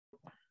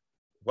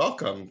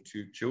Welcome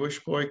to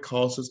Jewish Boy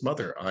Calls His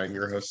Mother. I'm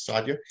your host,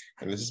 Sadia,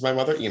 and this is my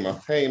mother,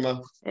 Ima. Hey, Ima.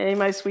 Hey,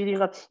 my sweetie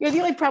love. The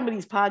only problem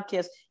with these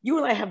podcasts, you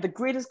and I have the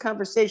greatest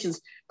conversations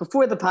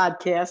before the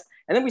podcast,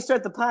 and then we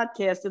start the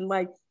podcast, and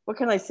what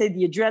can I say?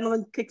 The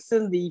adrenaline kicks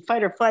in, the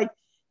fight or flight,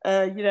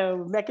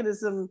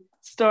 mechanism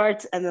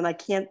starts, and then I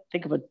can't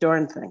think of a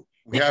darn thing.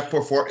 We have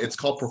it's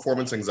called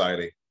performance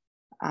anxiety.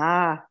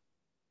 Ah,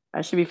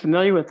 I should be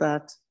familiar with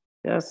that.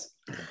 Yes.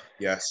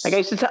 Yes. Like I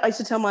used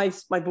to tell my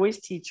voice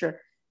teacher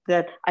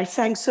that I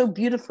sang so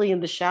beautifully in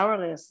the shower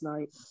last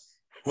night.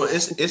 Well,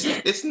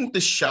 isn't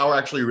the shower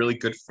actually really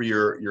good for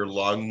your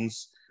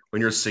lungs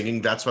when you're singing?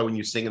 That's why when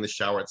you sing in the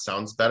shower, it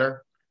sounds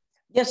better.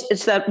 Yes,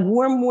 it's that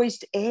warm,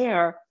 moist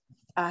air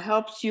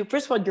helps you.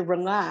 First of all, you're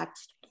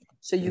relaxed,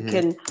 so you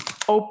can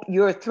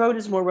your throat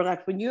is more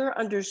relaxed. When you're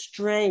under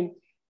strain,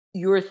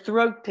 your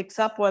throat picks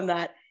up on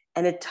that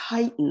and it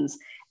tightens,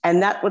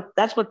 and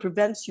that's what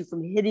prevents you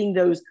from hitting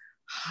those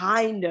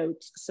high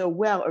notes so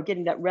well or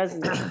getting that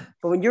resonance.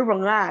 But when you're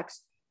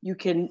relaxed, you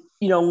can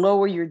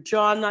lower your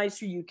jaw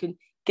nicer. You can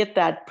get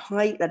that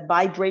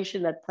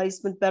vibration, that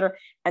placement better,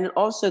 and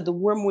also the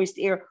warm, moist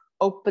air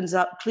opens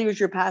up, clears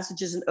your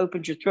passages, and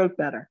opens your throat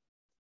better.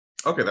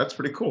 Okay, that's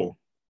pretty cool.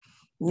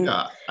 Mm-hmm.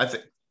 Yeah, I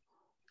think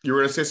you were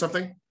going to say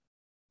something.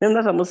 No,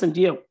 I'm listening to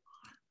you.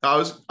 I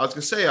was going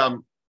to say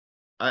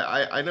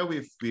I know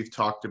we've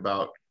talked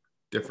about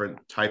different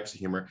types of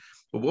humor,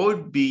 but what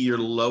would be your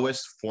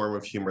lowest form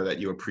of humor that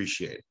you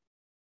appreciate?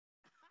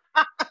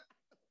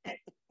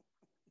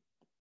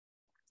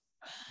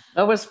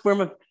 Lowest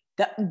form of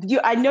that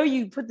I know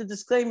you put the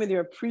disclaimer there.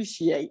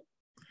 Appreciate.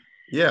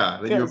 Yeah,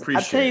 that you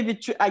appreciate. I tell you the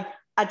truth.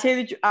 I tell you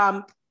the truth.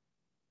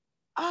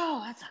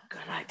 Oh, that's a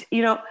good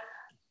idea.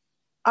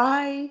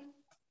 I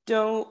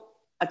tell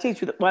you the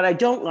truth. What I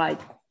don't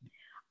like.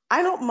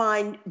 I don't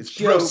mind it's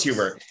jokes. Gross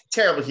humor,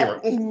 terrible humor.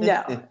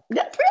 No,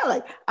 not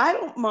really. I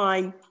don't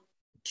mind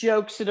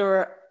jokes that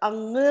are a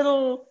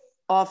little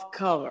off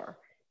color,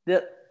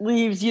 that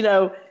leaves,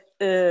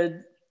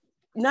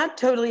 not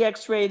totally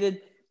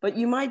X-rated, but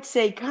you might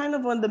say kind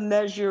of on the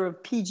measure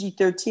of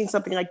PG-13,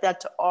 something like that,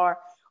 to R,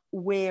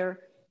 where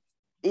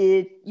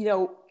it,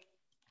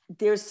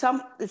 there's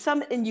some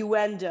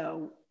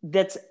innuendo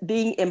that's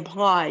being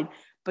implied,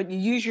 but you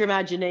use your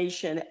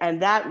imagination,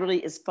 and that really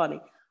is funny.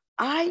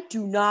 I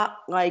do not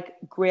like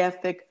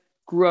graphic,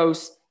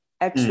 gross,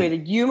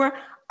 X-rated humor.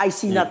 I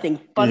see nothing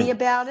funny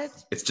about it.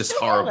 It's just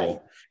horrible. Really.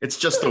 It's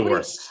just the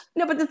worst.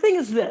 No, but the thing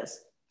is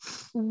this.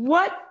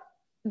 What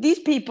these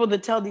people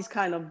that tell these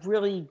kind of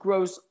really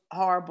gross,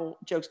 horrible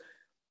jokes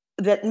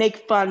that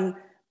make fun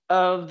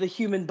of the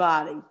human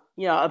body,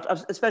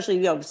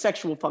 especially,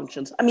 sexual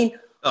functions. I mean,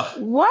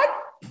 what?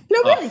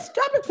 No, really,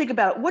 stop and think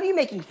about it. What are you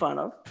making fun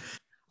of?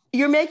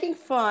 You're making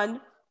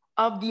fun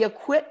of the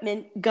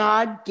equipment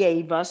God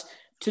gave us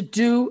to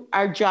do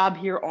our job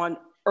here on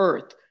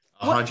Earth.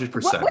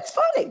 100%. What's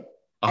funny?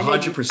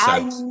 100%. I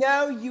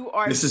know you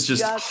are. This is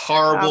just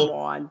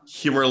horrible,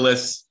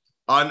 humorless,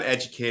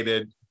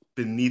 uneducated,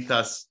 beneath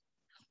us.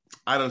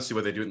 I don't see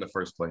why they do it in the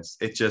first place.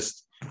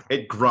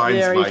 It grinds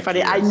very my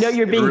funny. gears. I know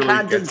you're being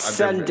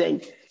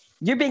condescending.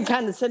 You're being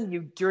condescending,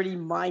 you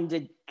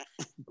dirty-minded.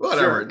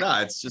 Whatever.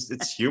 No,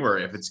 it's humor.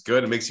 If it's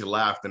good, it makes you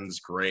laugh, then it's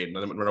great.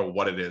 No matter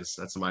what it is.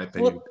 That's my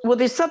opinion. Well,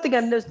 there's something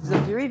I've noticed.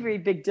 There's a very, very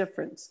big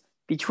difference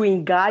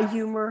between guy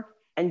humor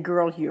and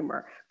girl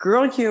humor.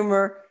 Girl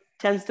humor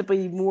tends to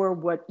be more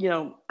what,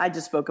 I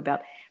just spoke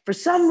about. For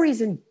some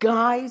reason,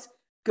 guys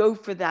go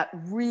for that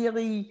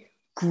really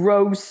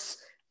gross,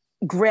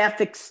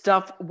 graphic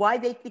stuff. Why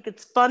they think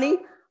it's funny,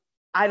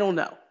 I don't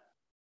know.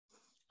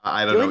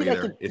 I don't know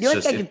either.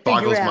 It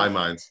boggles my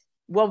mind.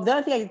 Well, the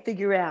other thing I can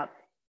figure out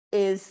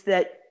is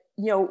that,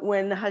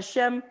 when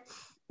Hashem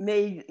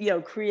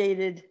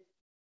created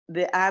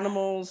the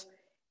animals,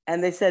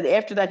 and they said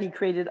after that he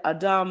created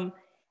Adam,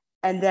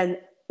 and then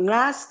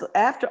after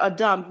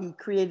Adam he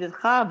created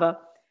Chava,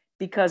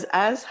 because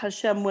as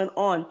Hashem went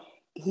on,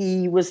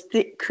 he was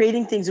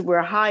creating things that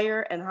were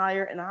higher and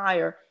higher and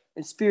higher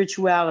in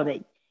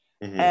spirituality.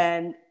 Mm-hmm.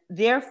 And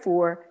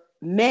therefore,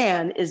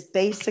 man is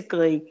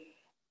basically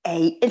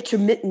a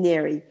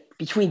intermediary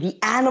between the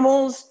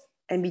animals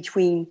and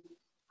between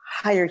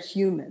higher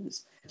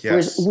humans.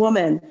 Yes.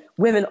 Whereas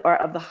women are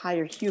of the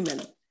higher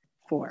human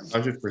form.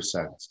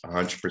 100%.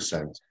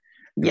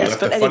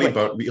 Yes,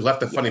 you left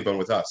the funny bone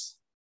with us.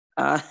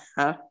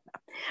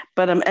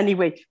 But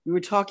anyway, we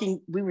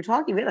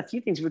had a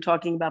few things we were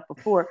talking about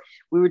before.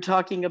 We were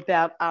talking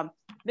about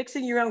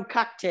mixing your own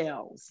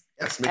cocktails.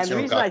 Yes, mixing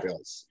your own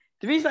cocktails.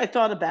 The reason I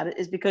thought about it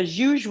is because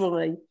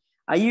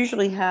I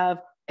usually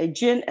have a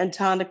gin and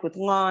tonic with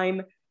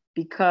lime,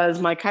 because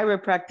my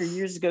chiropractor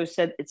years ago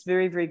said it's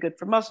very, very good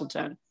for muscle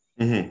tone.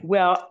 Mm-hmm.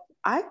 Well,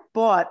 I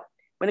bought,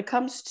 when it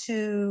comes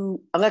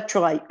to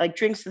electrolyte, like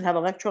drinks that have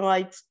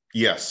electrolytes.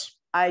 Yes.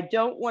 I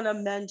don't want to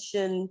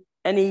mention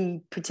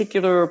any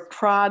particular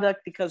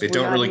product because they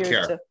don't really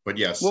care, but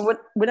yes. We're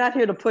not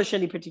here to push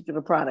any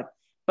particular product,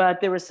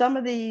 but there were some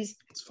of these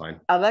it's fine.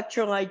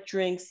 electrolyte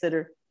drinks that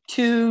are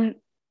too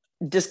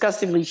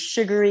disgustingly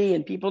sugary,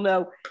 and people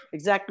know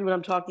exactly what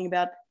I'm talking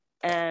about.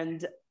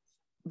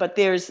 But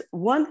there's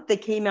one that they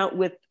came out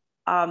with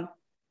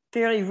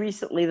fairly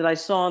recently that I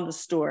saw in the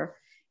store,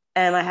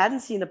 and I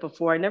hadn't seen it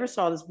before. I never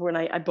saw this before, and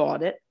I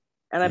bought it,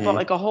 and I bought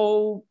like a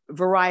whole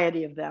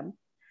variety of them.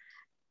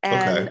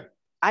 And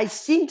I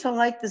seem to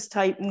like this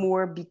type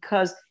more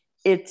because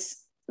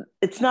it's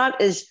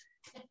not as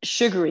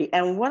sugary.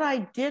 And what I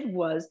did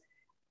was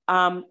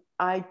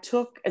I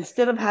took,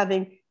 instead of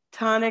having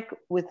tonic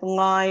with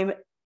lime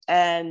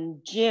and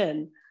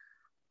gin,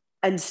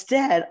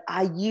 instead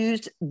I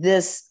used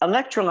this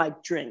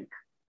electrolyte drink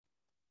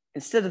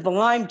instead of the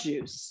lime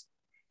juice,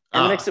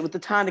 and mixed it with the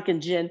tonic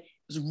and gin. It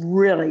was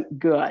really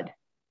good.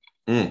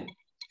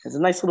 There's a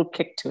nice little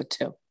kick to it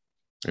too.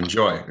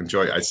 Enjoy.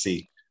 I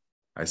see.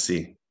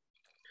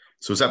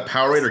 So is that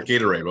Powerade or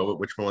Gatorade?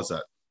 Which one was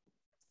that?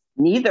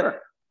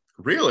 Neither.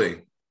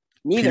 Really?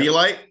 Neither.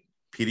 Pedialyte?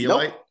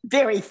 Nope.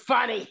 Very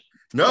funny.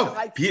 No.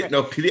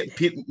 No.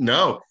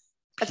 No.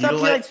 I thought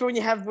Pedialyte's for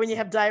when you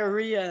have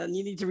diarrhea and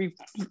you need to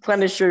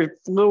replenish your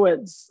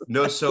fluids.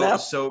 No.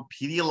 So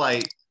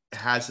Pedialyte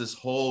has this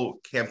whole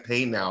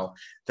campaign now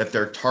that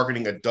they're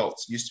targeting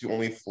adults. It used to be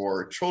only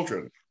for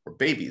children or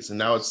babies, and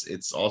now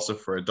it's also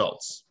for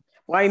adults.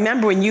 Well, I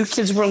remember when you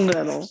kids were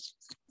little,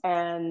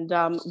 and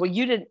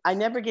you didn't. I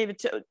didn't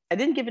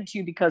give it to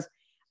you because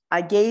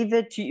I gave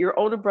it to your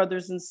older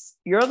brothers and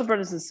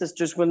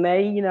sisters when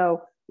they,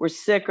 were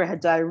sick or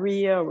had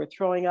diarrhea or were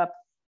throwing up.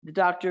 The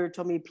doctor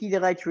told me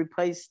Pedialyte to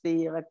replace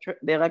the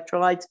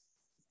electrolytes.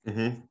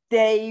 Mm-hmm.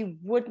 They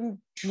wouldn't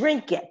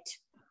drink it.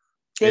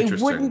 They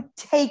wouldn't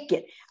take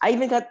it.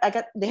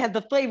 They had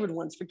the flavored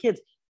ones for kids.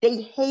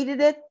 They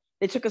hated it.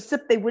 They took a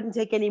sip. They wouldn't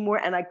take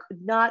anymore. And I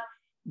could not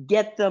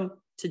get them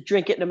to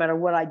drink it no matter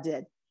what I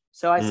did.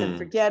 So I said,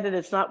 forget it.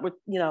 It's not what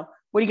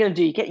are you going to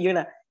do? You're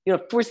going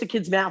to force the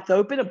kid's mouth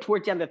open and pour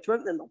it down their throat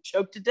and then they'll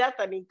choke to death.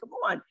 I mean, come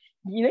on.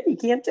 You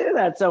can't do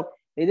that. So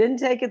they didn't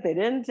take it.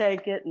 And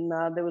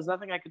there was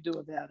nothing I could do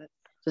about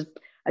it.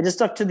 I just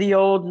stuck to the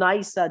old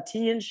nice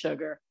tea and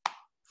sugar,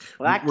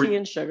 tea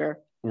and sugar.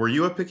 Were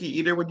you a picky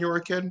eater when you were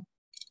a kid?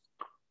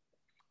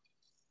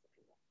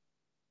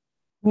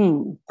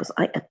 Was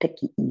I a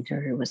picky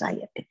eater?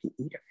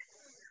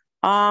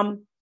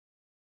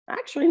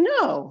 Actually,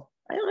 no.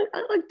 I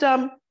liked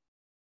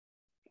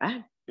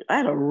I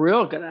had a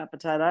real good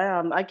appetite.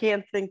 I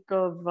can't think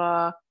of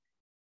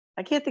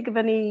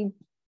any.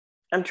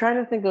 I'm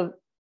trying to think of.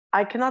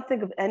 I cannot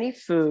think of any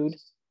food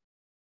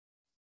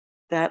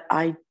that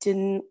I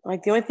didn't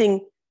like. The only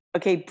thing,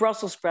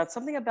 Brussels sprouts.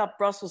 Something about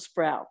Brussels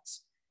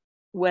sprouts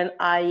when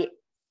I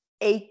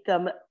ate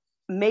them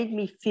made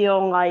me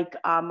feel like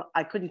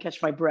I couldn't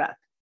catch my breath.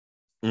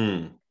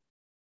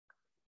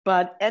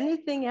 But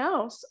everything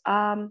else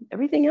I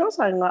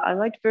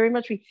liked very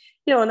much. We,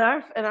 in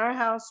our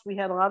house, we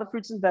had a lot of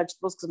fruits and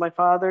vegetables because my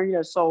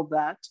father, sold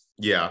that.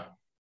 Yeah.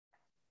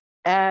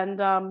 And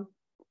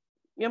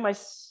my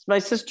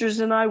sisters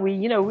and I,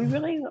 we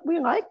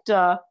liked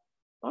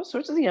all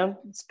sorts of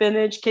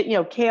spinach.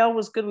 Kale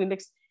was good. We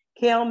mixed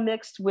kale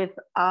with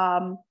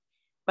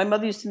my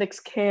mother used to mix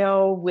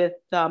kale with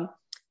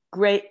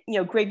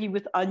gravy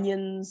with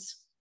onions,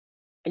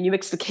 and you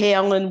mix the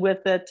kale in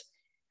with it.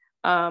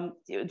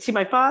 See,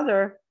 my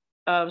father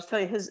was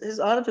telling you, a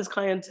lot of his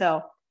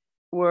clientele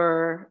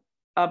were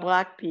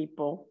Black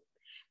people,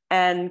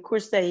 and of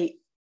course they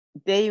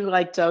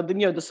liked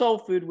the soul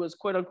food was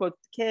quote unquote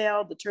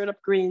kale, the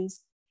turnip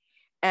greens,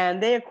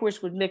 and they of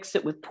course would mix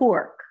it with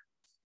pork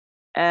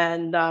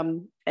and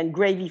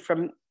gravy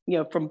from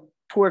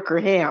pork or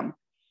ham.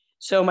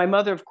 So my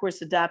mother of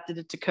course adapted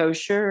it to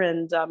kosher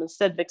and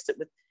instead mixed it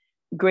with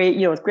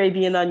with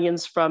gravy and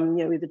onions from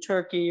either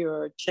turkey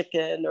or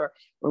chicken or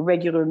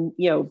regular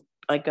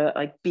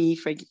like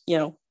beef,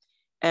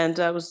 and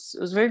it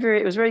was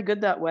very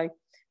good that way. In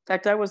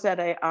fact, I was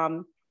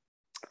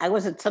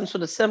at some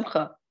sort of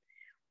simcha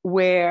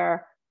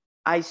where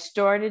I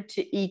started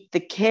to eat the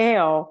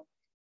kale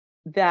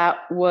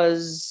that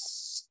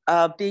was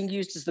being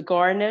used as the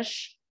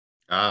garnish.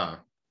 And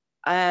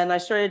I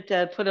started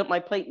to put up my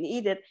plate and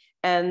eat it,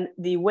 and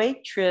the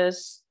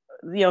waitress,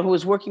 who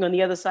was working on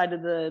the other side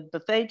of the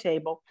buffet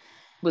table,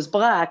 was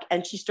Black,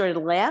 and she started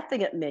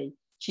laughing at me.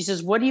 She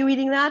says, "What are you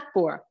eating that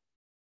for?"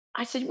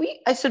 I said,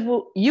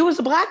 "Well, you as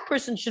a Black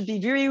person should be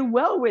very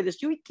well aware of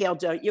this. You eat kale,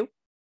 don't you?"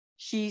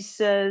 She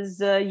says,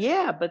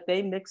 "Yeah, but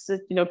they mix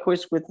it, of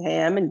course, with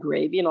ham and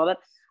gravy and all that."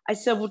 I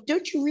said, "Well,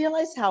 don't you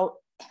realize how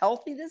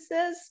healthy this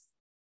is?"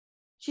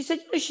 She said,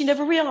 she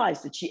never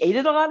realized it. She ate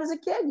it a lot as a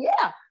kid,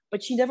 yeah,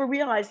 but she never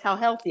realized how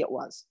healthy it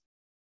was.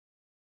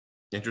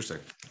 Interesting.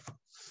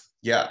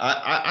 Yeah,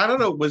 I don't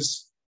know.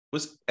 Was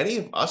any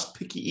of us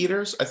picky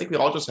eaters? I think we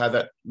all just had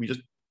that. We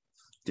just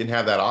didn't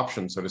have that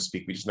option, so to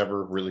speak. We just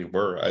never really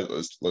were.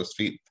 Those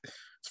feet,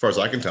 as far as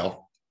I can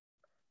tell.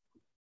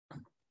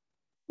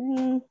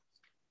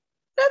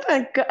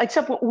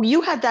 Except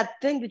you had that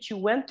thing that you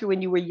went through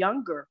when you were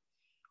younger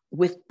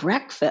with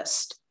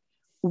breakfast,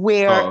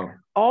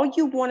 where all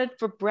you wanted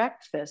for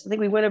breakfast. I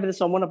think we went over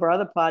this on one of our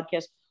other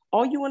podcasts.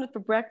 all you wanted for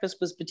breakfast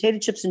was potato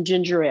chips and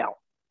ginger ale.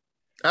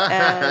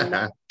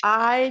 And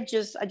I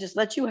just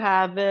let you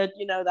have it.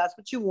 That's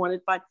what you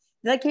wanted. Fine.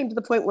 Then I came to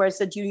the point where I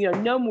said to you,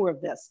 no more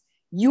of this.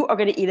 You are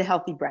going to eat a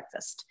healthy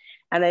breakfast.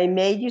 And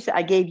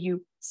I gave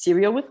you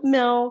cereal with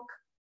milk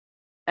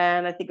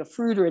and I think a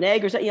fruit or an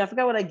egg or something. I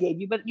forgot what I gave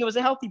you, but it was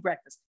a healthy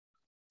breakfast.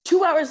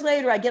 2 hours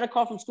later, I get a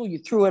call from school. You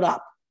threw it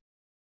up.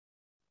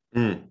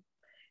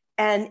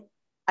 And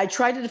I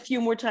tried it a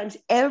few more times.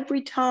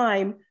 Every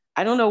time,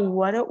 I don't know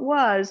what it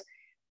was.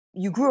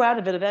 You grew out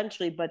of it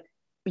eventually, but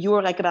you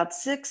were like about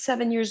 6,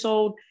 7 years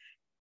old.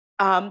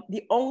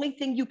 The only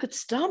thing you could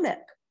stomach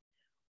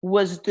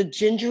was the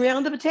ginger ale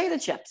and the potato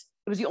chips.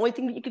 It was the only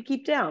thing that you could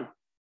keep down.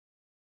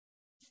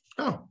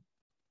 Oh,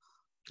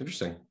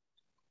 interesting.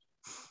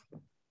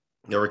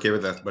 Never gave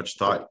it that much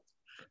thought.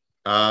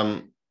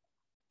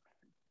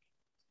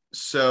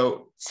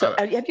 So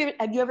have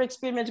you ever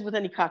experimented with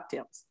any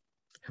cocktails?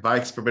 Have I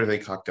experimented with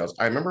any cocktails?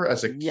 I remember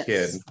as a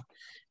kid,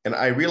 and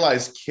I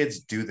realized kids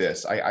do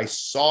this. I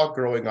saw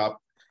growing up,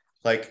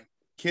 like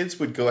kids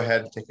would go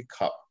ahead and take a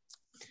cup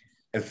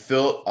and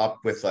fill it up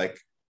with like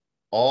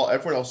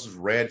everyone else's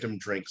random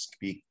drinks, could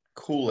be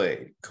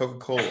Kool-Aid,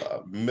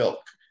 Coca-Cola,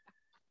 milk,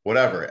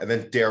 whatever, and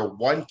then dare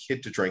one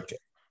kid to drink it,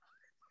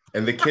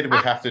 and the kid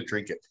would have to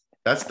drink it.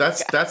 That's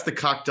the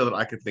cocktail that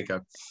I could think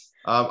of.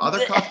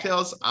 Other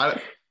cocktails,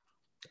 I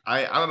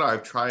don't know.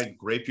 I've tried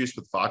grape juice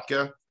with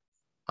vodka.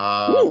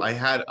 I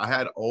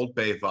had Old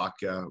Bay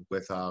vodka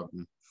with a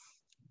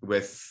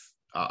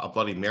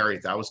Bloody Mary.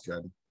 That was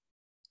good.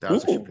 That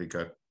was actually pretty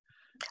good.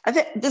 I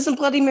think doesn't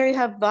Bloody Mary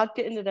have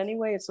vodka in it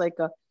anyway? It's like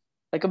a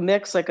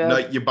mix, No,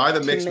 you buy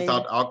the mix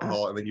without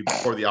alcohol, and then you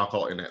pour the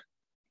alcohol in it.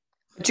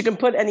 But you can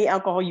put any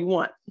alcohol you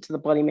want into the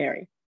Bloody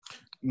Mary.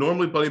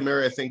 Normally, Bloody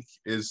Mary, I think,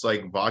 is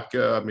like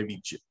vodka,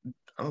 maybe gin.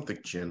 I don't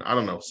think gin. I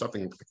don't know,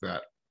 something like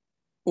that.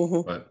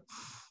 But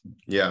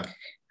yeah.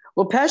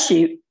 Well,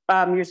 Pesci,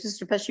 your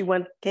sister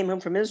Pesci came home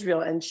from Israel,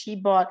 and she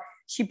brought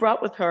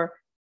with her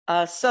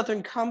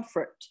Southern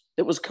Comfort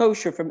that was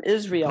kosher from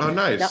Israel. Oh,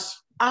 nice. Now,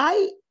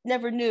 I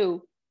never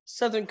knew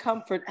Southern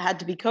Comfort had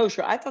to be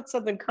kosher. I thought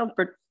Southern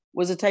Comfort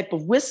was a type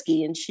of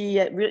whiskey, and she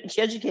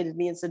educated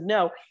me and said,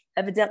 no,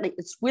 evidently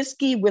it's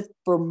whiskey with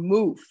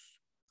vermouth.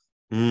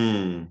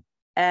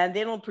 And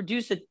they don't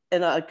produce it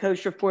in a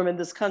kosher form in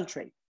this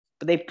country,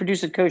 but they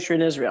produce it kosher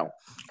in Israel.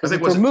 Because the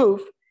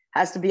vermouth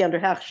has to be under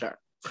hechsher.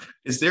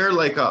 Is there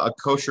like a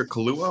kosher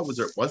Kahlua? Was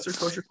there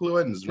kosher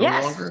Kahlua and is no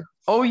longer?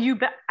 Oh, you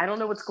bet. I don't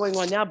know what's going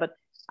on now, but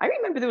I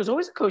remember there was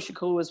always a kosher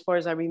Kahlua as far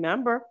as I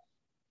remember.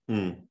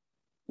 Yeah,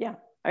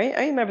 I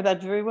remember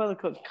that very well. The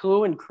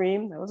Kahlua and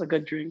cream, that was a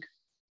good drink.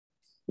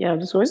 Yeah, it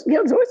was always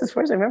as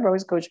far as I remember,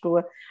 always kosher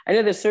Kahlua. I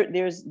know there is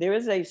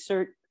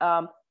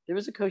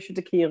a kosher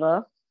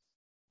tequila.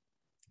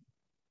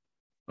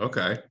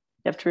 Okay.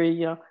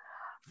 After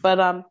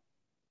but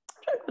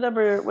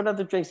what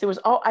other drinks there was?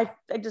 I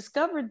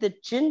discovered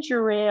that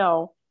ginger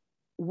ale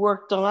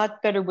worked a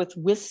lot better with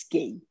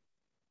whiskey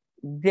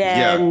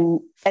than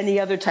any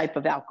other type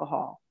of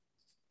alcohol.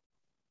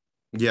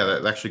 Yeah,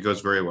 that actually goes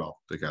very well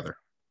together.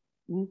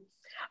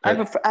 I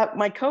have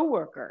my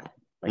coworker.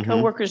 My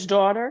coworker's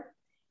daughter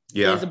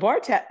is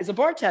a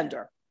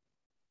bartender.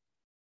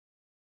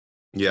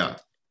 Yeah.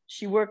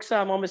 She works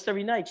almost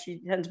every night. She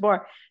attends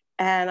bar.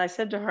 And I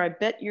said to her, I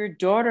bet your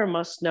daughter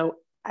must know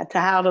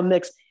how to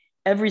mix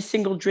every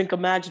single drink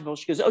imaginable.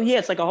 She goes, oh, yeah,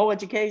 it's like a whole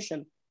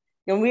education.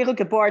 When we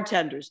look at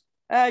bartenders,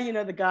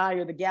 the guy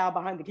or the gal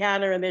behind the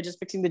counter, and they're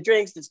just mixing the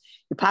drinks.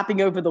 You're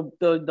popping over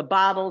the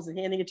bottles and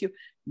handing it to you.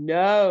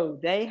 No,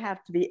 they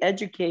have to be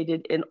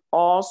educated in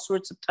all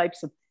sorts of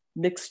types of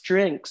mixed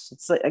drinks.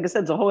 It's like I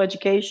said, it's a whole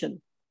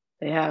education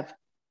they have.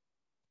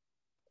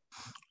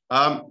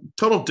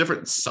 Total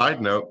different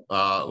side note,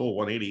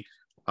 180.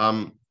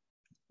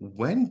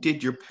 When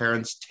did your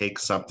parents take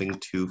something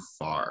too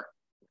far?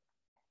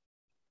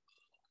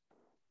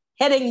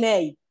 Hitting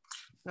me.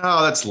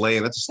 Oh, that's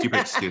lame. That's a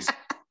stupid excuse.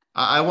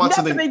 I want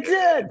something. They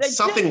did.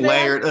 Something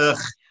layered.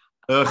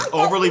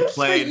 Overly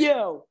played.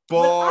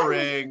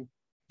 Boring.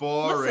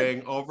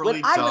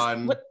 Overly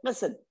done.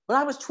 Listen, when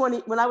I was 20,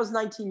 when I was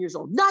 19 years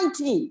old,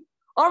 19,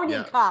 already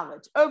in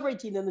college, over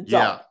 18 in the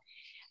job.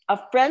 A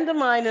friend of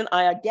mine and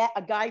I,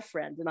 a guy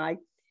friend and I,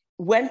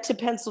 went to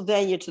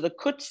Pennsylvania to the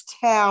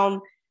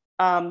Kutztown,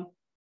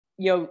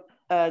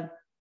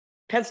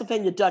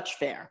 Pennsylvania Dutch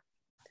Fair.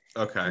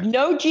 Okay.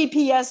 No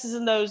GPSs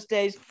in those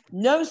days,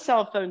 no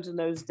cell phones in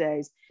those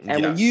days.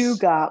 And when you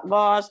got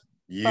lost,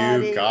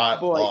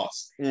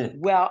 lost.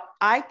 Well,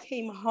 I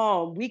came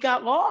home. We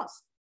got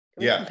lost.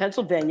 From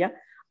Pennsylvania.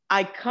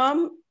 I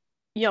come,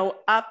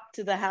 up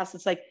to the house.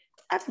 It's like,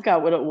 I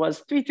forgot what it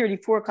was,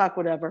 3:30, 4 o'clock,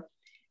 whatever.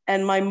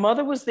 And my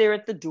mother was there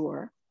at the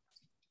door.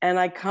 And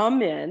I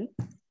come in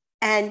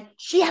and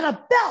she had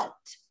a belt.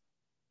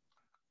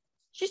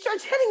 She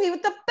starts hitting me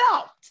with the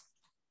belt.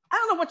 I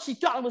don't know what she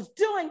thought I was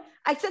doing.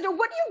 I said to her,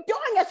 what are you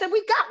doing? I said,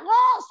 we got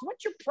lost.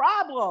 What's your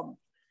problem?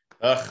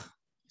 Ugh,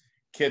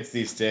 kids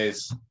these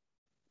days.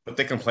 What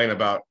they complain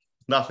about?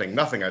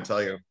 Nothing, I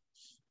tell you.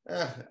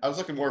 I was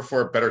looking more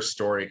for a better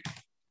story.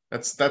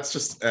 That's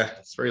just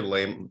it's very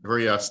lame,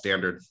 very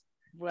standard.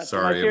 What, my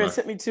Sorry, parents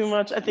hit me too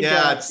much? I think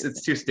yeah,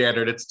 it's too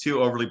standard. It's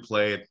too overly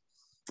played.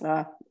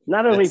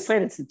 Not overly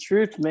played, it's the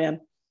truth, man.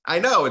 I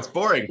know, it's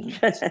boring.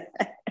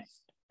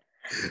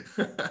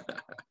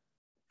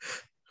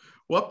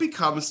 What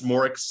becomes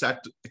more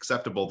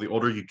acceptable the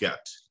older you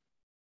get?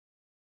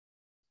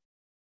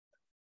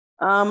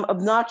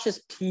 Obnoxious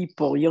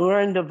people. You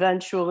learned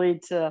eventually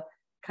to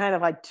kind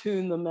of like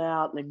tune them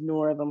out and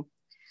ignore them.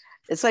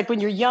 It's like when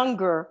you're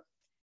younger,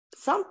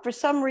 for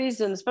some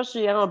reason,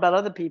 especially I don't know about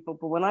other people,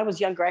 but when I was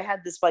younger, I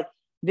had this like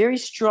very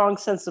strong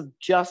sense of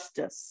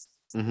justice.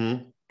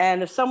 Mm-hmm.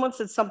 And if someone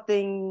said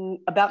something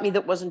about me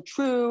that wasn't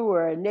true,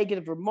 or a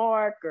negative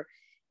remark, or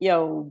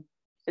an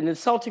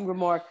insulting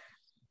remark,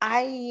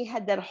 I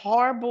had that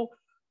horrible,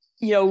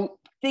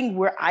 thing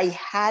where I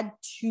had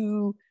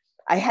to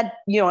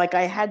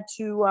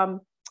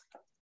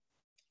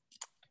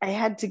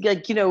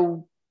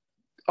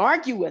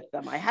argue with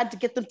them. I had to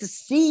get them to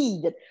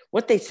see that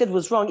what they said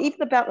was wrong,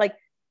 even about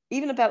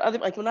other,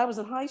 like when I was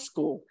in high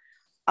school.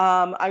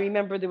 I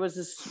remember there was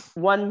this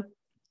one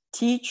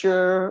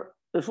teacher,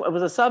 it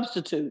was a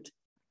substitute,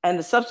 and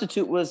the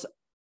substitute was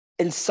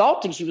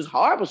insulting. She was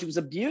horrible. She was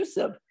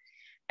abusive.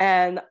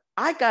 And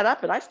I got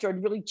up and I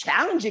started really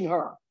challenging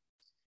her.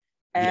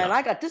 And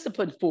I got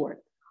disciplined for it.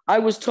 I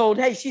was told,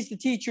 hey, she's the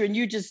teacher and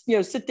you just,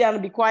 sit down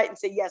and be quiet and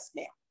say, yes,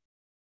 ma'am.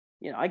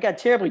 I got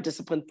terribly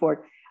disciplined for it.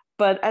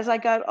 But as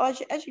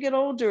you get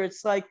older,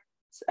 it's like,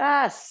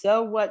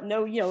 so what?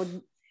 No,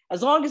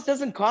 as long as it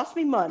doesn't cost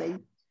me money,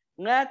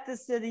 let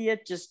this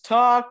idiot just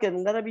talk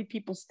and let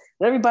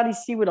everybody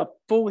see what a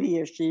fool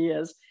he or she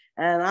is.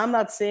 And I'm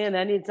not saying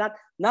it's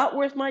not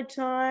worth my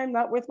time,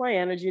 not worth my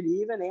energy to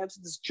even answer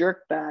this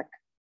jerk back.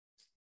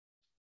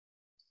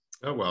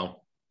 Oh,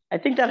 well. I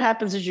think that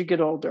happens as you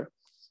get older.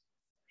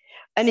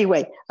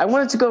 Anyway, I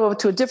wanted to go over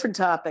to a different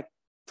topic,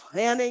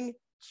 planning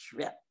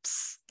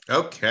trips.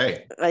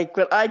 Okay. Like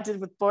what I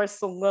did with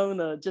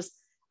Barcelona, just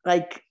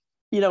like,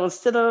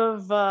 instead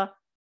of a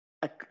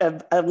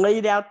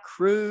laid out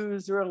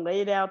cruise or a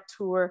laid out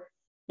tour,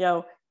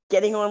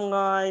 getting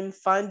online,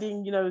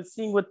 finding,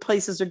 seeing what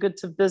places are good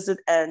to visit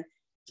and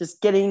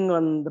just getting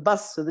on the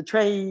bus or the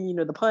train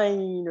or the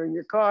plane or in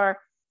your car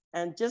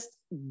and just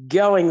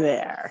going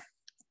there.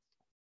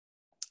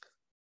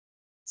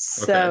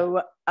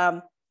 So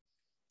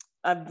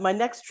my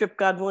next trip,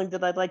 God willing,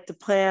 that I'd like to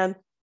plan,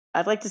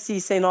 I'd like to see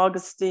St.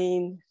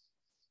 Augustine.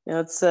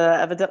 It's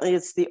evidently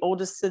it's the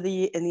oldest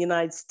city in the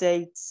United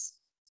States,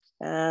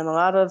 and a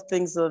lot of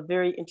things of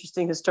very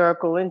interesting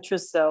historical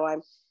interest.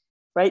 So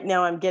right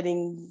now I'm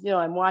getting,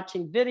 I'm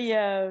watching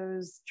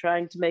videos,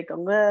 trying to make a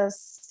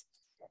list.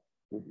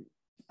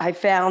 I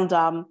found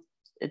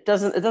it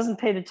doesn't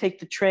pay to take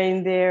the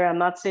train there. I'm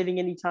not saving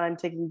any time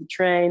taking the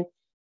train.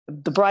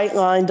 The Bright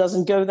Line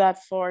doesn't go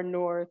that far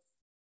north.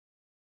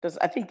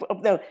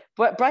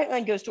 Bright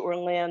Line goes to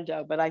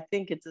Orlando, but I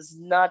think it does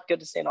not go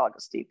to St.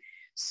 Augustine.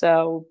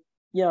 So,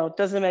 it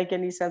doesn't make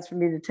any sense for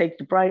me to take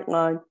the Bright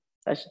Line.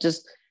 I should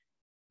just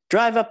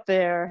drive up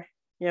there,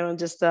 and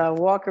just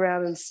walk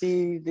around and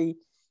see the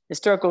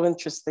historical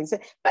interest things.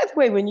 By the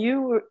way, when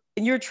you were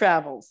in your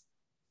travels,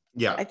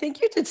 I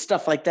think you did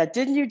stuff like that,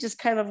 didn't you? Just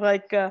kind of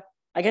like I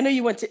know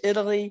you went to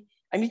Italy.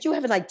 I mean, did you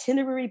have an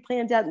itinerary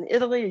planned out in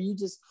Italy, or you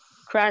just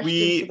crashed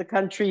into the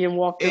country and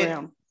walked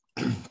around?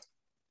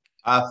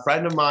 A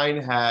friend of mine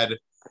had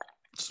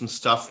some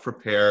stuff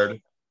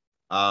prepared.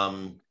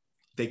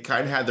 They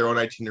kind of had their own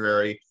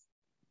itinerary.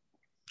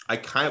 We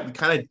kind of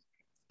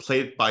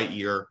played it by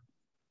ear.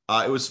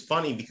 It was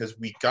funny because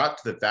we got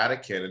to the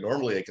Vatican, and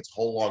normally it's a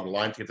whole long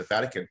line to get to the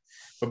Vatican,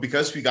 but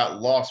because we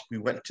got lost, we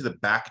went to the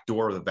back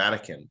door of the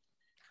Vatican,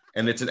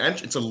 and it's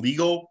a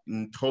legal,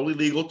 totally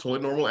legal, totally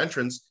normal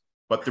entrance,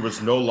 but there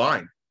was no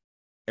line,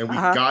 and we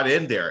got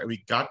in there, and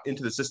we got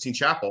into the Sistine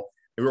Chapel,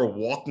 and we were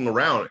walking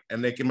around,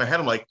 and like in my head,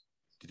 I'm like,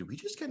 did we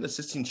just get in the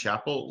Sistine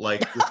Chapel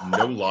like with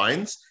no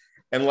lines?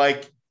 And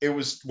like it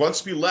was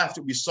once we left,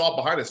 we saw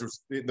behind us, there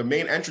was the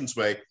main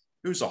entranceway.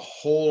 It was a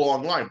whole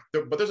long line,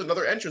 but there's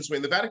another entranceway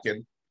in the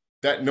Vatican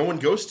that no one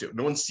goes to,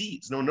 no one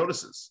sees, no one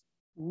notices.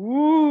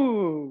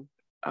 Ooh.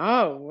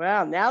 Oh,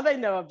 wow. Now they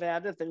know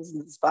about it. Things in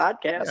this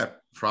podcast. Yeah,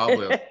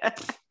 probably.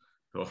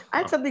 I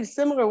had something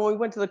similar when we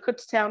went to the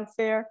Kutztown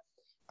Fair.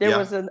 There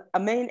was a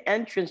main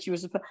entrance.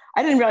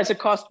 I didn't realize it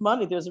cost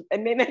money. There was a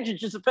main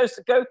entrance you're supposed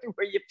to go through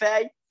where you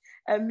pay.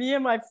 And me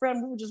and my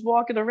friend, we were just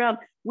walking around.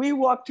 We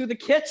walked through the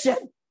kitchen,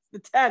 the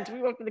tent.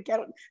 We walked through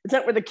the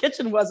tent where the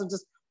kitchen was and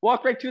just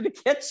walked right through the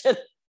kitchen.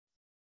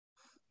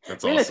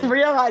 That's we awesome. didn't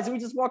realize it. We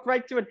just walked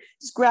right through it,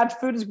 just grabbed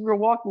food as we were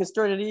walking and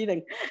started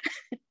eating.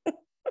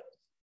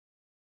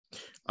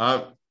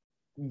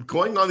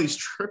 Going on these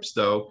trips,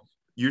 though,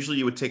 usually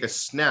you would take a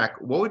snack.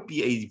 What would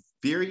be a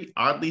very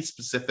oddly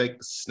specific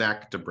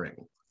snack to bring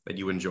that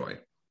you enjoy?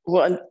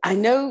 Well, I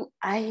know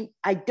I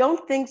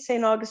don't think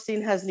St.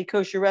 Augustine has any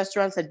kosher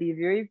restaurants. I'd be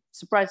very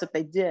surprised if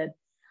they did.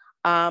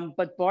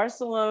 But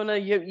Barcelona,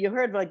 you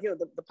heard like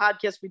the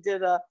podcast we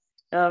did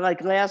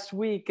like last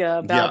week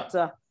about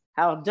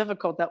how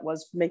difficult that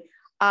was for me.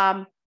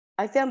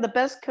 I found the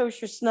best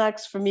kosher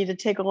snacks for me to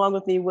take along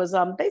with me was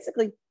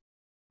basically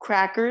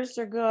crackers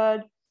are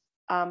good.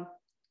 Um,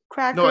 No,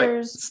 like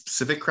crackers.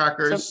 specific So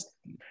crackers.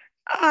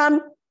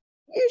 um,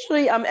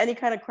 usually any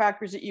kind of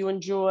crackers that you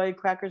enjoy.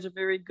 Crackers are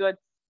very good.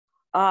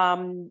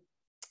 Um,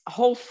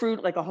 whole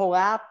fruit like a whole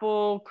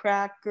apple,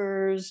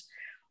 crackers.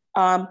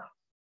 Um,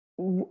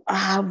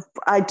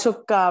 I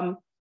took the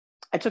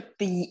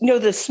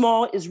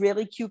small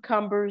Israeli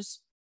cucumbers.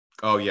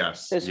 Oh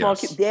yes, Those small,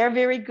 yes. they're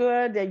very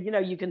good. And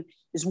you can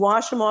just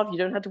wash them off. You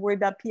don't have to worry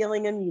about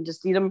peeling them. You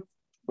just eat them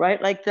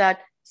right like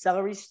that.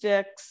 Celery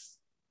sticks,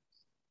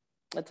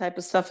 that type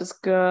of stuff is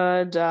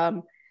good.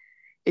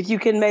 If you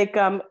can make,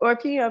 or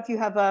if you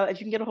have if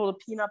you can get a hold of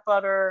peanut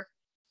butter,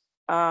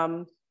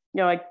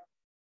 like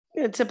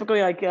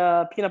typically like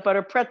peanut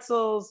butter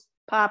pretzels,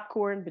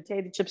 popcorn,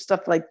 potato chips,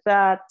 stuff like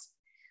that.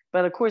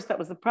 But of course, that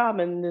was the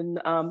problem. And then,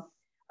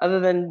 other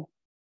than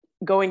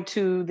going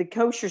to the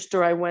kosher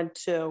store I went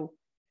to,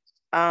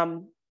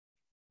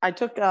 I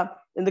took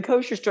in the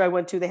kosher store I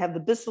went to, they have the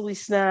Bissoli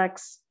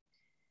snacks.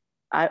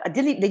 They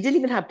didn't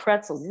even have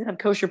pretzels. They didn't have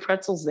kosher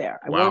pretzels there.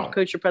 I wanted Wow.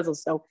 kosher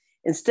pretzels, so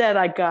instead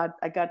I got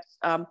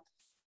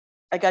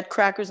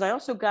crackers, and I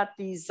also got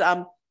these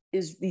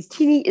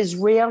teeny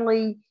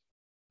Israeli.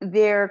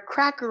 They're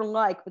cracker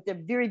like, but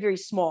they're very very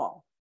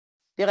small.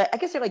 They're like, I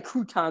guess they're like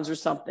croutons or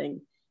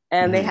something,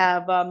 and they Mhm.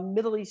 have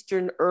Middle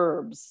Eastern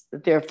herbs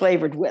that they're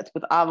flavored with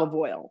olive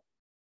oil,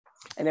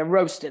 and they're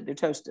roasted. They're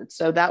toasted.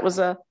 So that was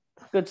a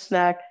good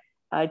snack.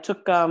 I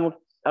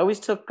always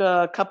took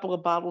a couple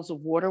of bottles of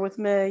water with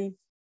me.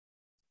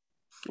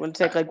 You want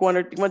to take you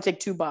want to take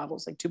 2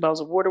 bottles, like 2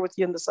 bottles of water with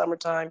you in the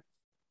summertime.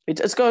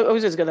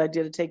 Always a good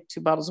idea to take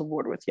 2 bottles of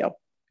water with you.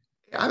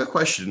 I have a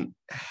question.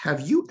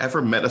 Have you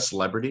ever met a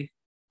celebrity?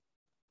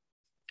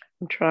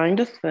 I'm trying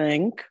to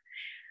think.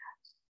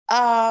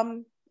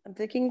 I'm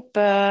thinking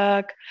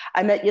back.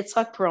 I met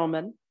Yitzhak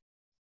Perlman.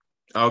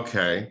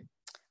 Okay.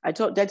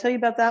 Did I tell you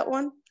about that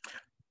one?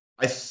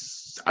 I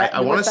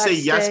We want went to say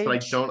yes, but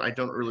backstage. I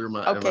don't really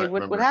Okay,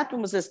 what remember.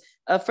 happened was this: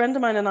 a friend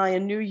of mine and I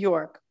in New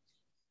York.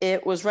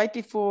 It was right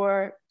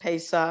before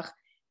Pesach,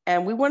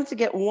 and we wanted to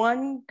get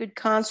one good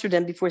concert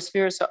in before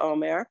Sfiras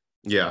HaOmer.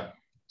 Yeah.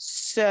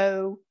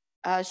 So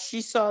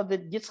she saw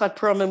that Yitzhak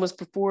Perlman was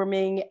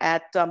performing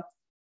at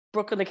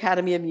Brooklyn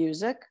Academy of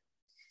Music,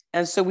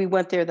 and so we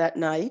went there that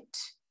night.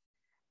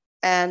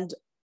 And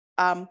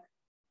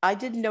I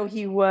didn't know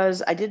he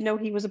was. I didn't know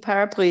he was a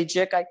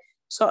paraplegic. I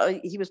saw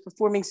he was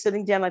performing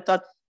sitting down. I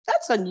thought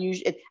that's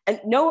unusual,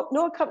 and no,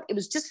 it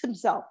was just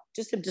himself,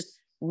 just him, just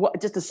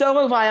a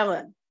solo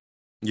violin.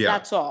 Yeah.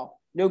 That's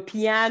all. No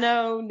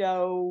piano,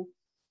 no,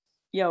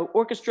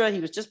 orchestra.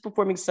 He was just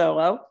performing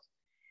solo.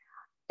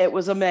 It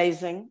was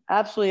amazing,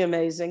 absolutely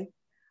amazing.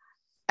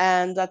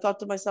 And I thought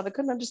to myself, I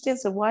couldn't understand.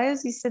 So why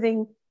is he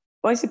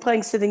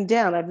playing sitting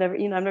down? I've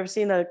never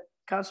seen a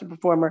concert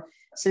performer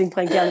sitting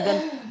playing down. And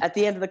then at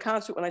the end of the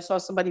concert, when I saw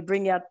somebody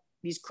bring out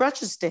these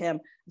crutches to him,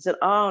 I said,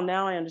 oh,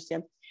 now I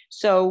understand.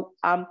 So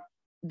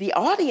the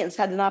audience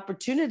had an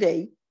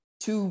opportunity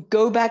to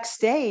go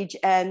backstage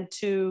and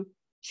to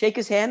shake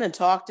his hand and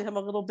talk to him a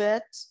little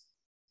bit,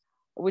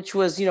 which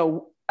was,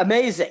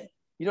 amazing.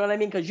 You know what I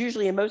mean? Because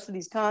usually in most of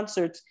these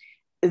concerts,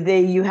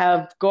 you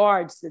have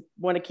guards that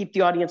want to keep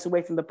the audience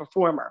away from the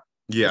performer.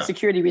 Yeah. For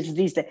security reasons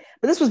these days.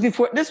 But this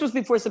was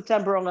before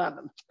September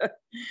 11th.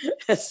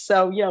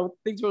 So,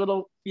 things were a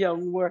little,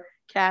 more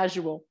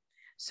casual.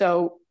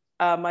 So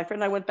my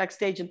friend and I went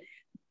backstage, and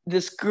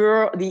this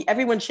girl,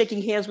 everyone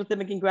shaking hands with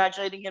him and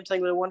congratulating him, saying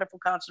what a wonderful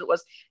concert it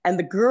was. And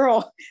the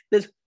girl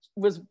that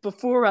was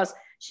before us,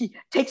 she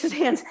takes his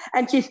hands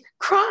and she's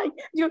crying.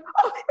 Oh,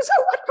 it's so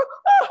wonderful.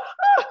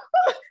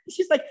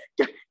 She's like,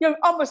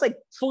 almost like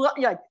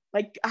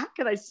how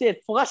can I say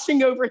it?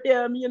 Flushing over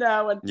him,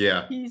 and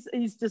Yeah.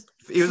 he's just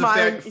He was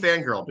smiling. a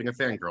fangirl, being a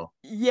fangirl.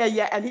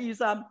 Yeah, and he's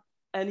how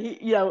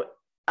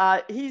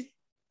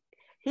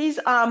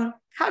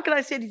can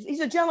I say it?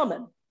 He's a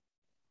gentleman.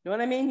 You know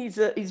what I mean? He's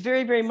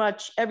very, very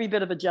much every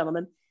bit of a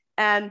gentleman.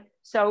 And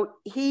so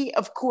he,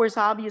 of course,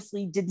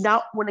 obviously did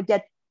not want to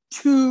get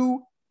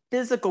too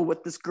physical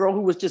with this girl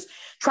who was just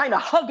trying to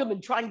hug him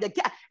and trying to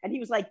get, and he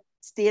was like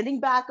standing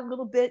back a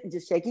little bit and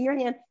just shaking her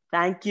hand.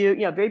 Thank you.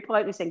 Very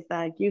politely saying,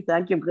 thank you.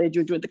 I'm glad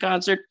you enjoyed the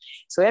concert.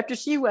 So after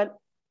she went,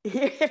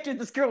 after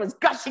this girl was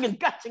gushing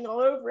all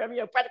over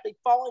him, practically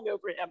falling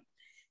over him,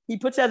 he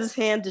puts out his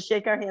hand to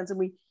shake our hands, and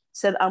we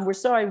said, we're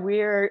sorry,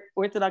 we're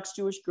Orthodox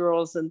Jewish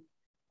girls, and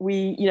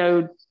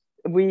we're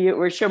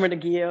Shomer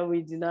Nagia.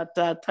 We do not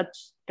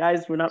touch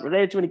guys we're not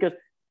related to. And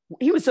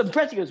he was so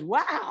impressed. He goes,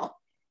 wow.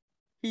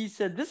 He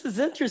said, this is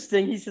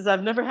interesting. He says,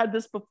 I've never had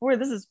this before.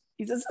 This is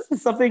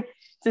something.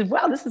 He said,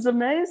 wow, this is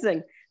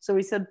amazing. So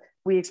he said,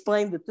 we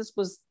explained that this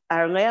was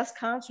our last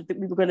concert that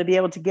we were going to be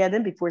able to get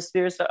in before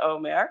Sfiras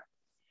HaOmer.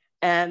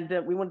 And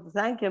we wanted to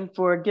thank him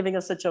for giving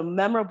us such a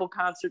memorable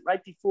concert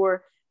right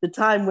before the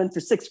time when for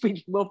 6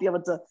 weeks we won't be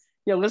able to,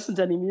 listen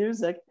to any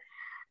music.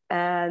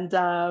 And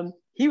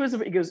he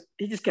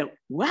just go,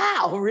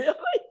 wow, really?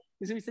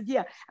 So we said,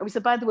 yeah. And we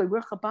said, by the way,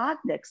 we're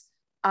Chabadniks.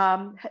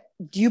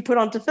 Do you put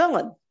on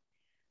tefillin?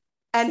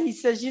 And he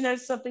says, you know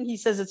something? He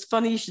says, it's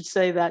funny you should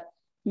say that.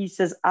 He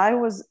says, I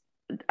was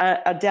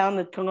down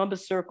at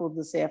Columbus Circle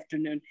this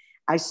afternoon.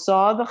 I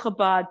saw the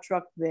Chabad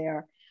truck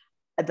there,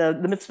 the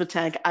mitzvah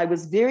tank. I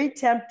was very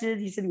tempted.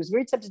 He said he was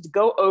very tempted to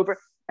go over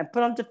and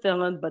put on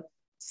tefillin, but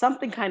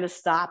something kind of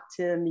stopped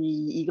him.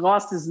 He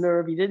lost his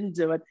nerve. He didn't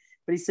do it.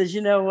 But he says,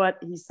 you know what?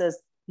 He says,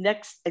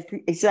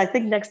 I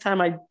think next time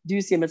I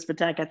do see a mitzvah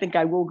tank, I think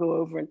I will go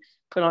over and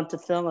put on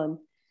tefillin.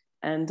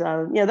 And,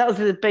 that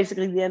was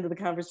basically the end of the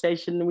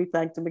conversation. And we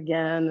thanked him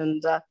again.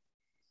 And,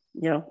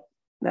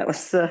 that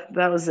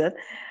was it.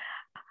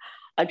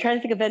 I'm trying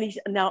to think of any.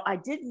 Now, I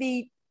did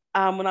meet,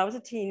 when I was a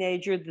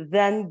teenager, the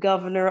then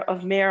governor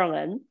of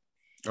Maryland.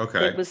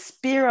 Okay. It was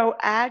Spiro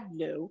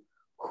Agnew,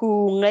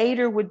 who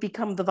later would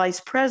become the vice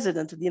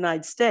president of the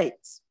United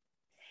States.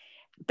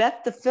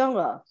 Beth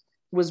Tefillah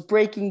was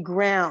breaking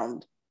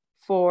ground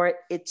for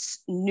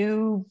its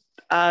new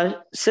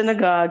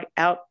synagogue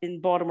out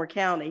in Baltimore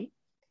County.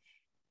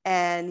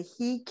 And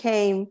he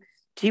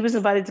was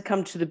invited to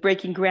come to the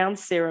breaking ground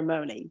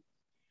ceremony.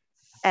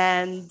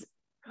 And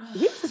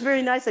he was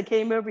very nice. I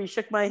came over, he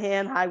shook my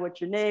hand. Hi,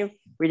 what's your name?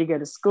 Where do you go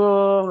to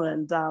school?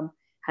 And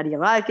how do you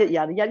like it?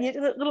 Yada, yada,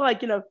 a little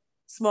like,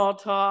 small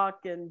talk.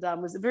 And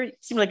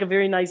seemed like a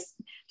very nice,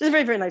 just a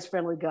very, very nice,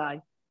 friendly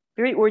guy.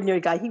 Very ordinary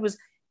guy. He was,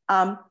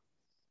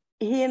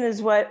 he and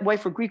his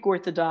wife were Greek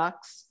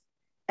Orthodox.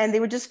 And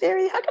they were just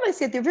very, how can I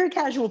say it? They're very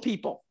casual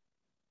people.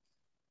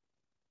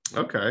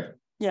 Okay.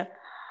 Yeah.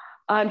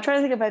 I'm trying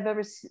to think if I've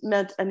ever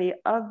met any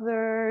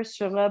other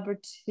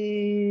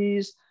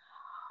celebrities.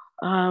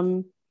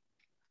 I've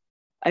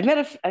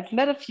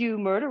met a few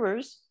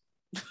murderers.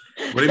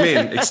 What do you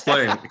mean?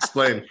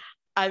 Explain.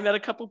 I met a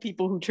couple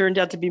people who turned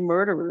out to be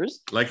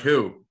murderers. Like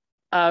who?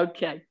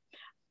 Okay.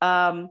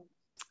 And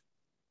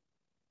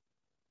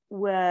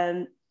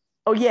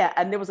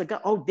there was a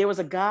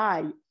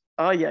guy.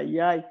 Oh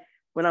yeah.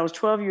 When I was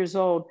 12 years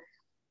old,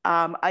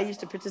 I used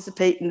to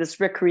participate in this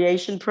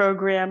recreation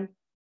program.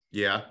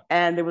 Yeah.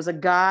 And there was a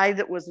guy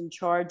that was in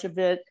charge of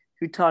it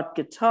who taught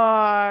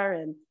guitar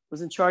and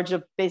was in charge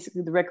of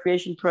basically the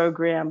recreation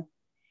program.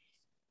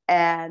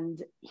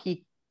 And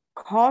he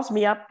calls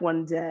me up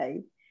one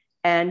day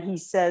and he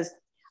says,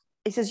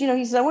 I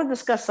want to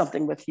discuss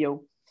something with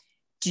you.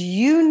 Do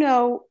you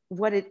know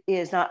what it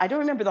is? Now, I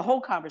don't remember the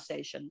whole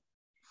conversation,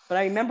 but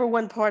I remember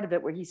one part of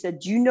it where he said,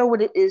 do you know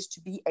what it is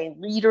to be a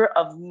leader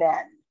of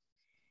men?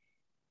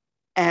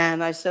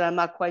 And I said, I'm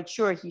not quite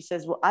sure. He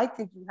says, well, I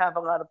think you have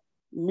a lot of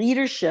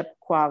leadership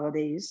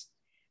qualities.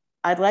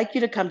 I'd like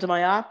you to come to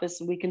my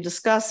office and we can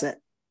discuss it.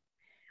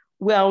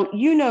 Well,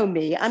 you know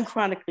me, I'm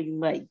chronically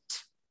late.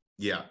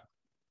 Yeah.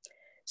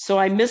 So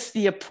I missed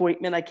the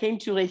appointment. I came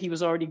too late. He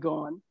was already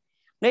gone.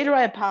 Later,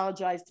 I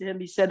apologized to him.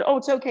 He said, oh,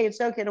 it's okay.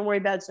 Don't worry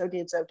about it.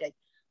 It's okay.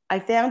 I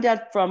found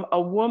out from a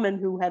woman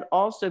who had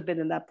also been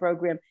in that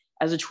program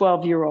as a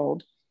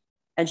 12-year-old.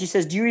 And she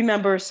says, do you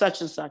remember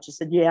such and such? I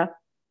said, yeah.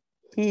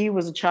 He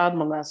was a child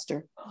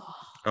molester.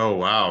 Oh,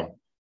 wow.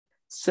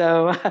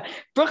 So,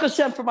 Baruch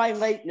Hashem, for my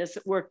lateness,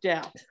 it worked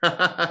out.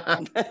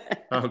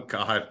 Oh,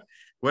 God.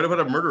 What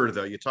about a murderer,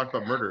 though? You talked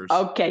about murderers.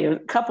 Okay, a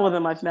couple of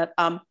them I've met.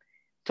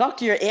 Talk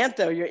to your aunt,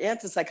 though. Your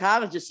aunt's a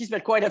psychologist. She's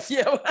met quite a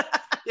few.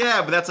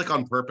 Yeah, but that's like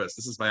on purpose.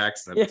 This is by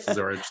accident. Yeah. This is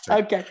our interesting.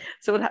 Okay,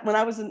 so when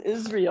I was in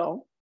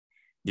Israel,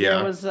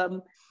 there was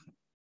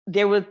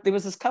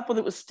this couple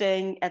that was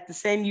staying at the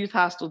same youth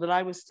hostel that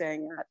I was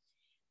staying at,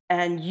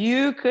 and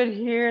you could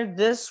hear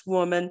this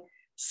woman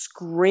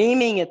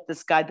screaming at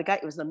this guy. The guy,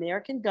 it was an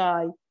American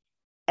guy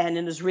and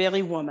an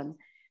Israeli woman.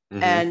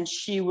 Mm-hmm. And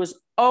she was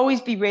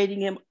always berating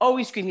him,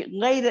 always screaming.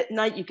 Late at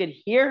night, you could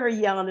hear her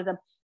yelling at him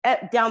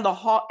down the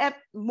hall, at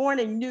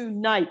morning,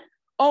 noon, night,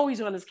 always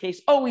on his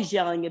case, always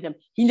yelling at him.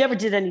 He never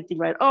did anything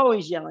right,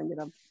 always yelling at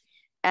him.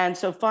 And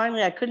so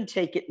finally, I couldn't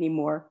take it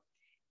anymore.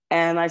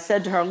 And I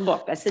said to her,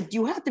 look, I said, do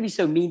you have to be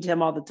so mean to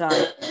him all the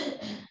time?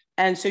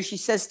 And so she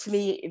says to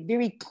me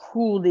very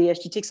coolly, as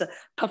she takes a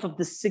puff of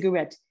the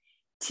cigarette,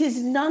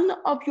 'tis none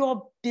of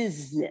your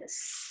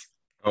business.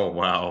 Oh,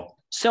 wow.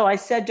 So I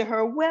said to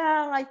her,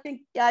 well,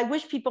 I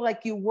wish people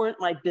like you weren't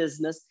my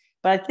business,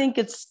 but I think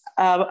it's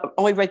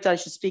only right that I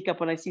should speak up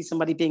when I see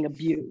somebody being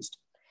abused.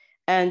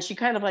 And she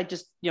kind of like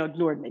just,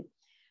 ignored me.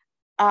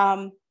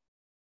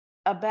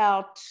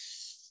 About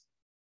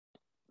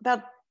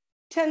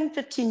 10,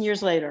 15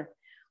 years later,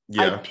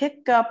 I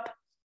pick up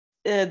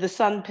the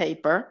Sun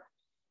paper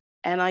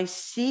and I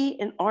see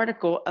an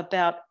article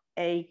about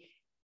a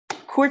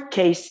court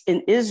case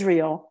in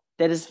Israel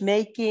that is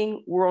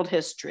making world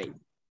history.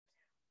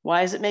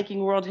 Why is it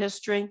making world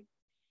history?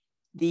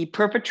 The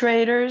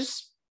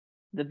perpetrators,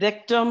 the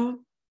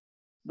victim,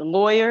 the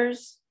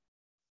lawyers,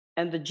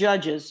 and the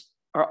judges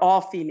are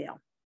all female,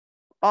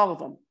 all of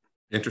them.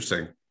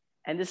 Interesting.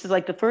 And this is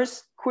like the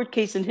first court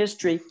case in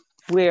history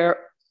where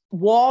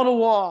wall to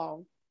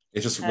wall.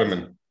 It's just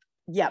women.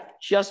 Yeah,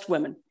 just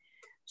women.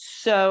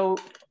 So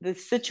the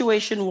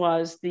situation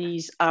was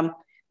the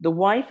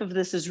wife of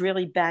this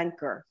Israeli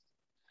banker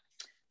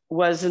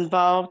was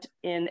involved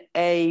in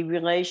a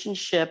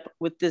relationship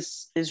with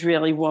this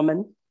Israeli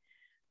woman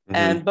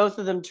And both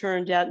of them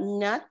turned out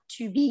not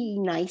to be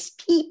nice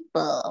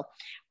people.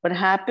 What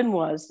happened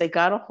was they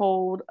got a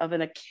hold of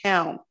an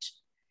account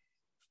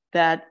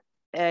that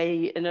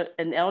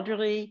an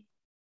elderly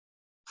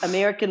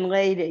American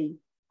lady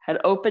had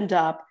opened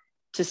up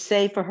to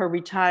save for her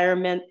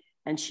retirement,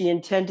 and she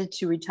intended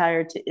to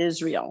retire to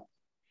Israel.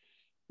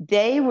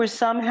 They were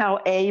somehow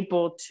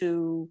able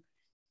to,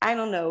 I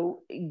don't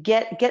know,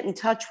 get in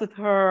touch with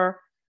her.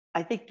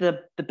 I think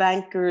the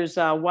banker's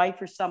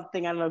wife or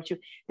something, I don't know.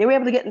 They were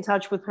able to get in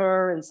touch with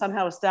her and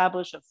somehow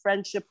establish a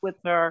friendship with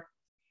her.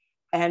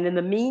 And in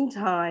the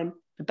meantime,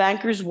 the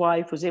banker's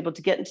wife was able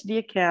to get into the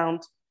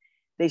account.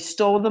 They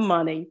stole the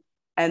money.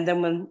 And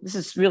then this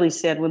is really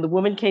sad, when the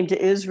woman came to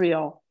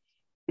Israel,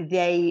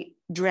 they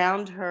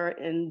drowned her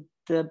in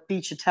the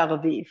beach of Tel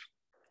Aviv.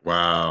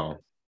 Wow.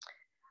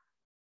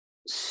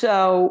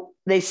 So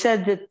they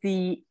said that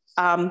the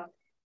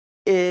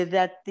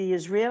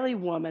Israeli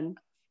woman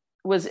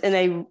was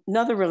in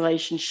another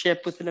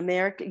relationship with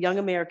an young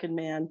American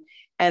man,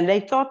 and they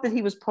thought that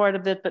he was part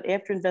of it. But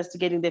after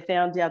investigating, they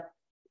found out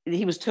that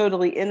he was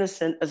totally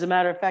innocent. As a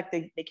matter of fact,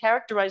 they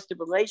characterized the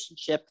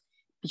relationship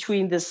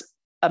between this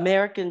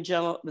American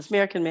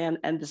man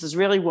and this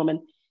Israeli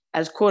woman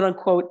as "quote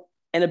unquote"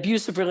 an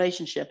abusive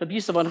relationship,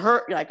 abusive on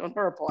her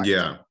part.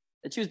 Yeah,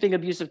 that she was being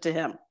abusive to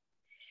him.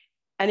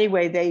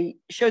 Anyway, they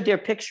showed their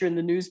picture in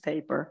the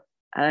newspaper,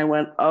 and I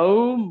went,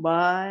 "Oh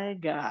my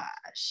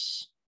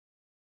gosh!"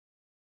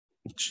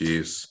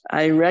 Jeez.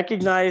 I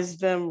recognized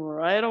them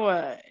right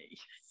away.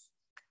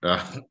 All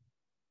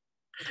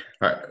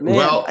right. Man,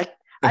 well,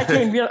 I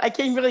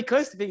came really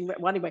close to being.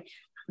 Well, anyway,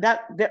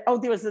 there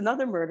was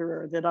another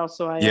murderer that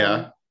also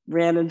I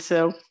ran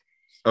into.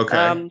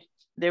 Okay.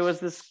 There was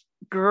this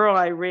girl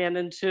I ran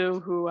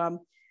into who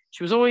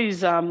she was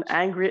always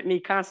angry at me,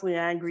 constantly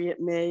angry at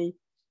me.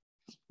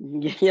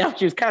 Yeah,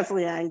 she was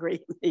constantly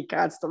angry at me,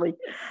 constantly.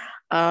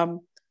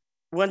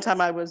 One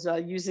time I was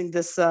using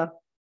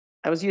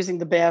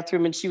the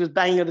bathroom, and she was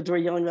banging on the door,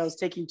 yelling that I was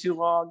taking too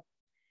long.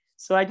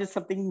 So I did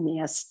something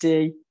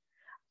nasty.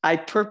 I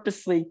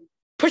purposely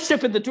pushed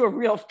open the door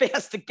real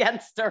fast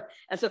against her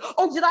and said,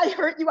 "Oh, did I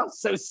hurt you? I'm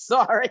so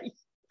sorry."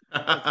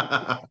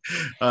 Oh,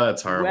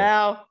 that's horrible.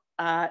 Well,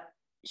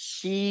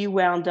 she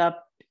wound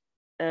up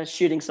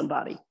shooting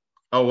somebody.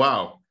 Oh,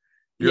 wow.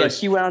 Yeah,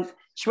 she wound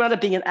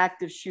up being an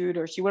active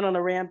shooter. She went on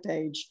a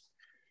rampage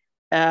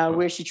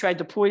where she tried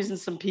to poison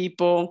some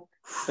people,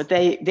 but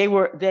they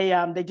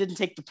didn't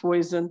take the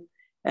poison.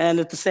 And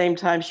at the same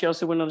time, she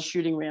also went on a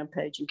shooting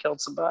rampage and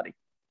killed somebody.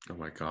 Oh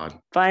my God.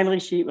 Finally,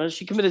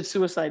 she committed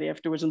suicide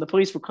afterwards, and the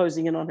police were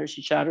closing in on her.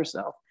 She shot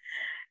herself.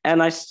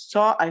 And I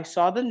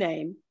saw the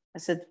name. I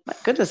said, "My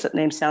goodness, that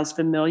name sounds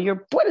familiar.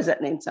 Boy, does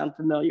that name sound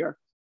familiar."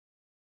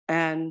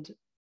 And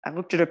I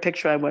looked at her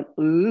picture. I went,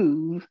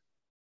 "Ooh,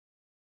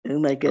 oh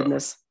my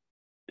goodness.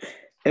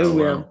 Oh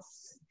well. Wow.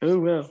 Oh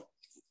well."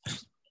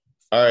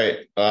 All right.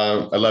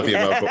 I love you,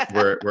 Mo,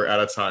 but we're out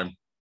of time.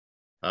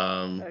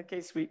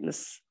 Okay,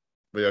 sweetness.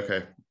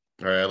 Okay.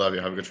 All right. I love you.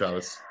 Have a good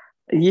Travis.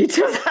 You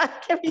too.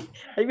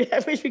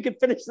 I wish we could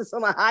finish this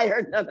on a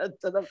higher note,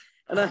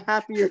 on a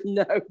happier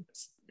note.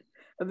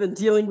 I've been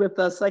dealing with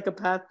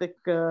psychopathic.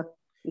 I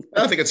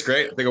think it's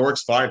great. I think it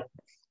works fine.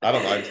 I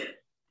don't mind.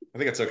 I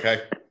think it's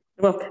okay.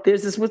 Well,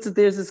 there's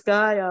this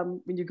guy.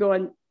 When you go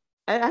on,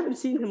 I haven't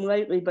seen him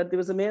lately, but there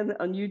was a man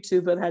on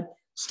YouTube that had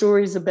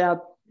stories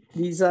about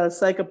these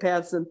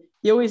psychopaths, and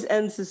he always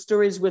ends his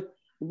stories with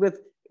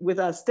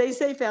 "Stay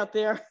safe out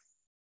there."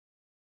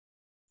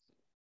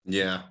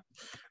 Yeah.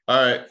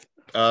 All right.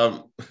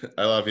 I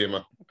love you,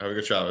 Ma. Have a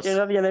good Shabbos. I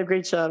love you, and have a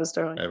great Shabbos,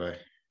 darling. Bye-bye.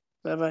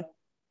 Bye-bye.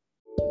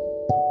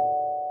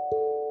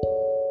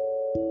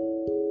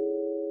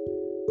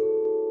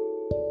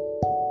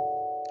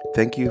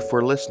 Thank you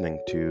for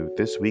listening to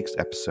this week's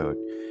episode.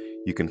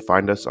 You can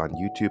find us on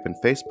YouTube and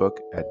Facebook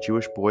at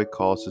Jewish Boy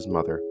Calls His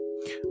Mother.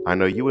 I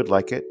know you would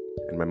like it,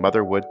 and my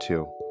mother would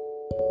too.